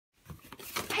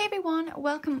everyone,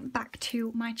 welcome back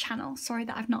to my channel. Sorry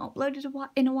that I've not uploaded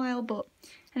in a while, but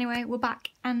anyway, we're back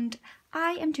and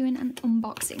I am doing an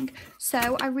unboxing.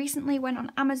 So I recently went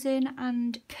on Amazon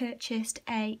and purchased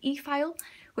a e-file,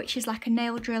 which is like a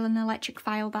nail drill and electric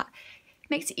file that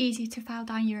makes it easy to file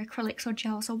down your acrylics or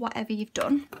gels or whatever you've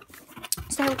done.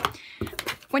 So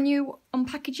when you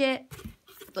unpackage it,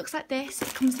 it looks like this.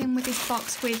 It comes in with this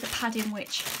box with padding,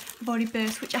 which I've already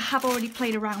burst, which I have already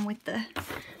played around with the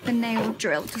nail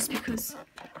drill just because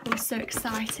I was so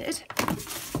excited.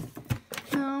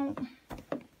 Now,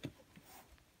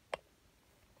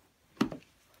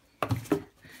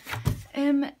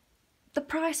 the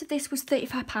price of this was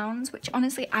 £35, which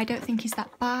honestly I don't think is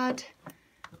that bad.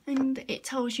 And it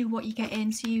tells you what you get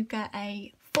in, so you get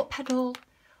a foot pedal,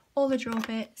 all the drill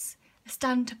bits, a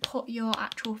stand to put your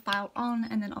actual file on,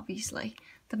 and then obviously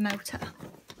the motor.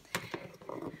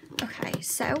 Okay,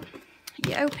 so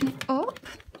you open it up,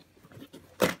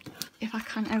 if I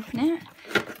can open it,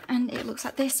 and it looks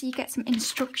like this. So you get some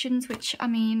instructions, which I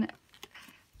mean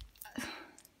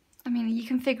you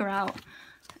can figure out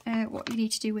what you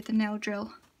need to do with the nail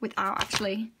drill without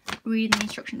actually reading the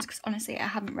instructions, because honestly I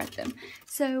haven't read them.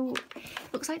 So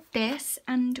it looks like this,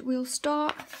 and we'll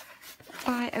start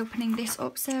by opening this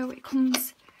up. So it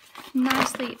comes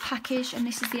nicely packaged, and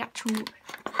this is the actual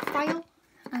file,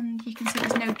 and you can see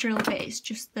there's no drill bit, it's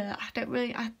just the,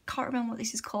 I can't remember what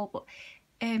this is called, but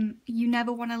you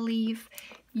never want to leave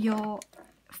your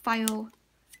file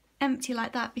empty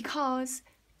like that, because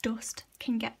dust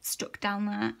can get stuck down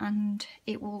there and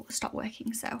it will stop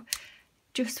working. So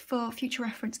just for future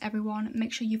reference, everyone,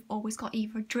 make sure you've always got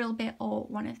either a drill bit or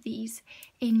one of these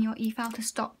in your e-file to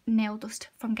stop nail dust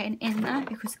from getting in there,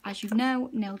 because as you know,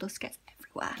 nail dust gets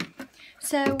everywhere.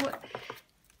 So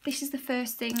this is the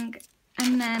first thing,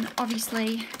 and then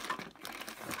obviously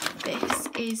this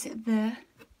is the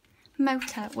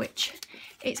motor, which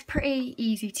it's pretty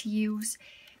easy to use.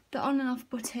 The on and off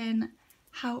button,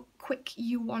 how quick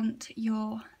you want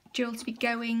your drill to be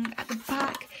going. At the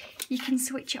back you can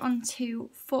switch it on to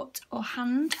foot or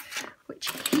hand, which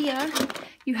here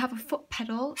you have a foot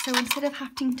pedal, so instead of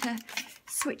having to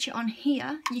switch it on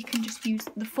here, you can just use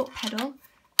the foot pedal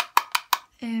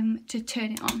to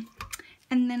turn it on.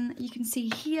 And then you can see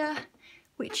here,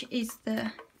 which is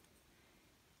the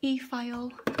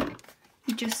e-file,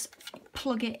 you just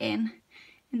plug it in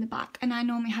the back, and I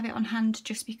normally have it on hand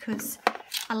just because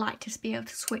I like to be able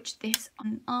to switch this on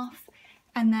and off.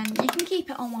 And then you can keep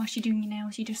it on whilst you're doing your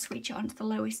nails. You just switch it on to the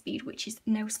lowest speed, which is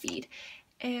no speed.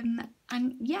 And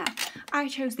yeah, I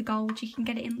chose the gold. You can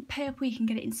get it in purple, you can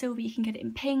get it in silver, you can get it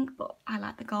in pink, but I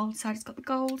like the gold, so I just got the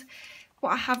gold.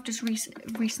 What I have just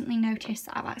recently noticed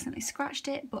that I've accidentally scratched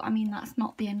it, but I mean, that's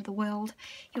not the end of the world.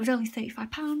 It was only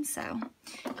 £35, so,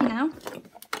 you know.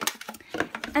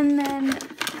 And then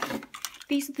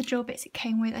these are the drill bits it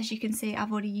came with. As you can see,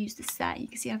 I've already used the set. You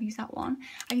can see I've used that one.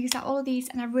 I've used all of these,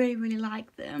 and I really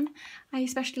like them. I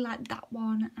especially like that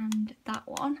one and that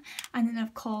one. And then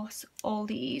of course all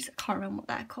these, I can't remember what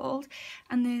they're called.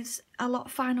 And there's a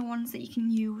lot finer ones that you can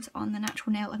use on the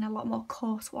natural nail, and a lot more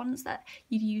coarse ones that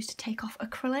you'd use to take off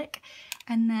acrylic.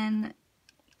 And then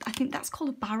I think that's called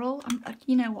a barrel.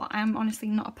 You know what, I'm honestly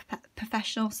not a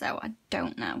professional, so I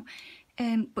don't know.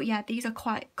 But yeah, these are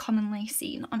quite commonly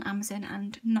seen on Amazon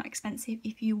and not expensive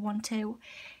if you want to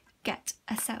get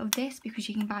a set of this, because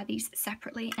you can buy these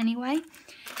separately anyway.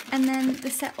 And then the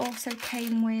set also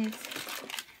came with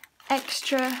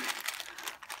extra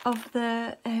of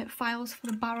the files for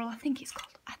the barrel.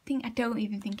 I don't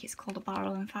even think it's called a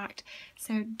barrel, in fact.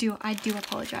 So I do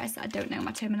apologise that I don't know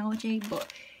my terminology,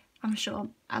 but I'm sure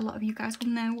a lot of you guys will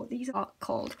know what these are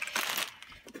called.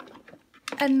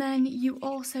 And then you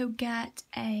also get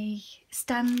a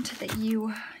stand that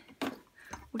you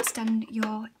would stand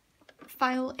your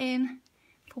file in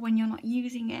for when you're not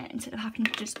using it, instead of having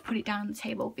to just put it down on the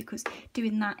table, because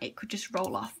doing that it could just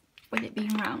roll off with it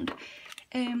being round.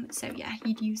 So yeah,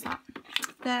 you'd use that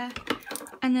there.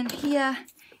 And then here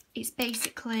it's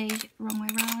basically, wrong way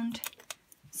around,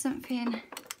 something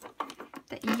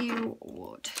that you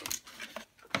would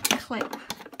clip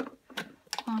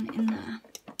on in there.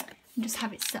 And just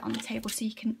have it sit on the table, so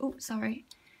you can,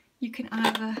 you can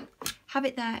either have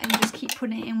it there and just keep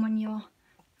putting it in when you're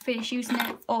finished using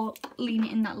it, or lean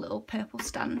it in that little purple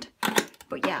stand.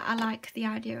 But yeah, I like the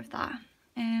idea of that.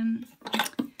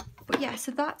 But yeah,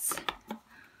 so that's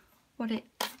what it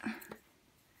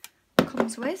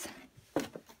comes with.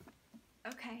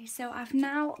 Okay, so I've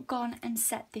now gone and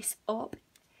set this up.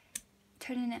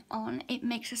 Turning it on, it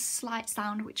makes a slight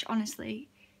sound, which honestly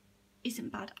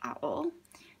isn't bad at all.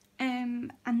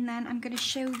 And then I'm going to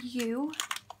show you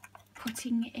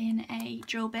putting in a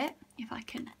drill bit, if I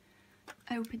can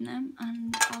open them,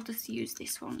 and I'll just use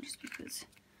this one just because,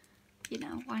 you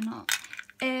know, why not?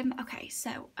 Okay,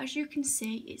 so as you can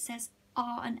see, it says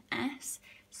R and S.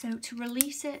 So to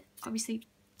release it, obviously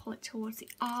pull it towards the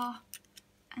R,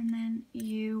 and then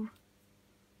you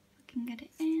can get it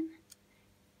in,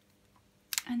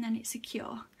 and then it's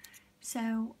secure.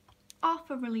 So R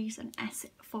for release and S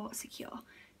for secure.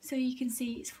 So you can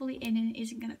see it's fully in and it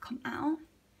isn't going to come out.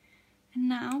 And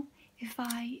now if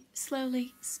I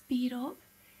slowly speed up,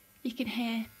 you can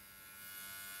hear,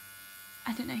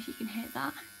 I don't know if you can hear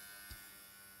that.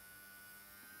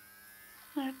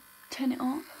 When I turn it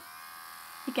up,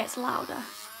 it gets louder.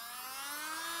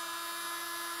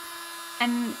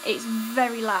 And it's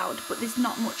very loud, but there's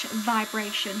not much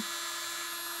vibration.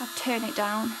 I'll turn it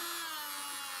down.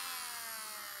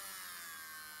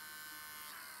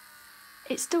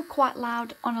 It's still quite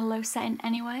loud on a low setting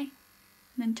anyway.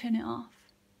 And then turn it off.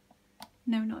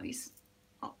 No noise.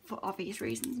 For obvious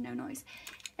reasons, no noise.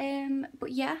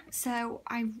 But yeah, so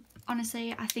I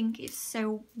think it's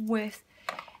so worth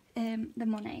the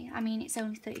money. I mean, it's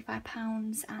only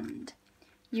 £35 and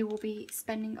you will be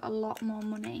spending a lot more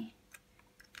money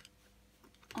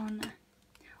on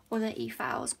other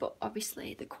e-files, but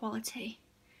obviously the quality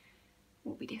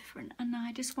will be different. And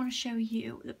I just want to show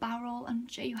you the barrel and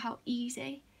show you how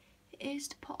easy it is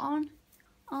to put on,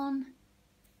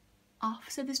 off.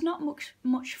 So there's not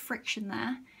much friction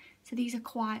there. So these are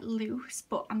quite loose,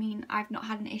 but I mean, I've not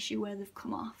had an issue where they've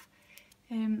come off.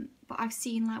 But I've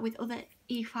seen, like, with other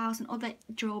e-files and other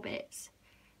drill bits,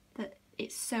 that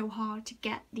it's so hard to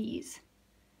get these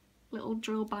little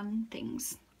drill band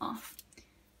things off.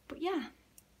 But yeah,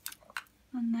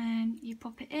 and then you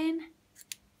pop it in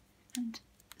and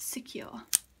secure.